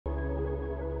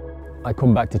I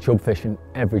come back to chub fishing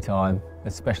every time,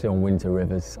 especially on winter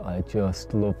rivers. I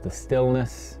just love the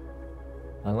stillness.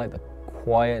 I like the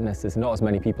quietness. There's not as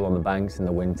many people on the banks in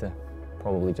the winter.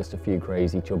 Probably just a few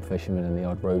crazy chub fishermen and the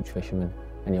odd roach fisherman,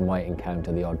 and you might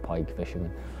encounter the odd pike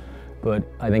fisherman. But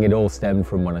I think it all stemmed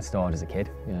from when I started as a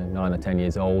kid, 9 or 10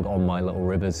 years old, on my little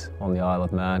rivers on the Isle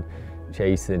of Man,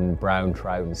 chasing brown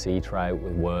trout and sea trout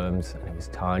with worms, and it was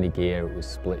tiny gear, it was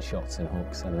split shots and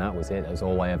hooks, and that was it. That was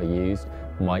all I ever used.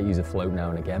 Might use a float now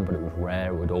and again, but it was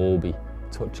rare. It would all be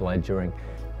touch ledgering.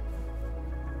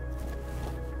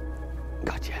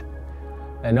 Gotcha.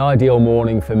 An ideal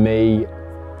morning for me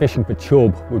fishing for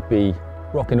chub would be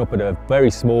rocking up at a very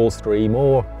small stream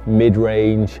or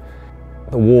mid-range.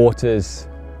 The water's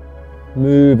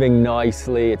moving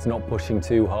nicely, it's not pushing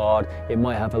too hard, it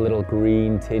might have a little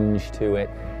green tinge to it,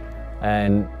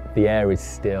 and the air is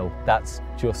still. That's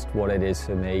just what it is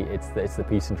for me. It's the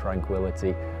peace and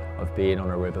tranquility of being on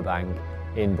a riverbank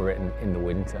in Britain in the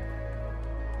winter.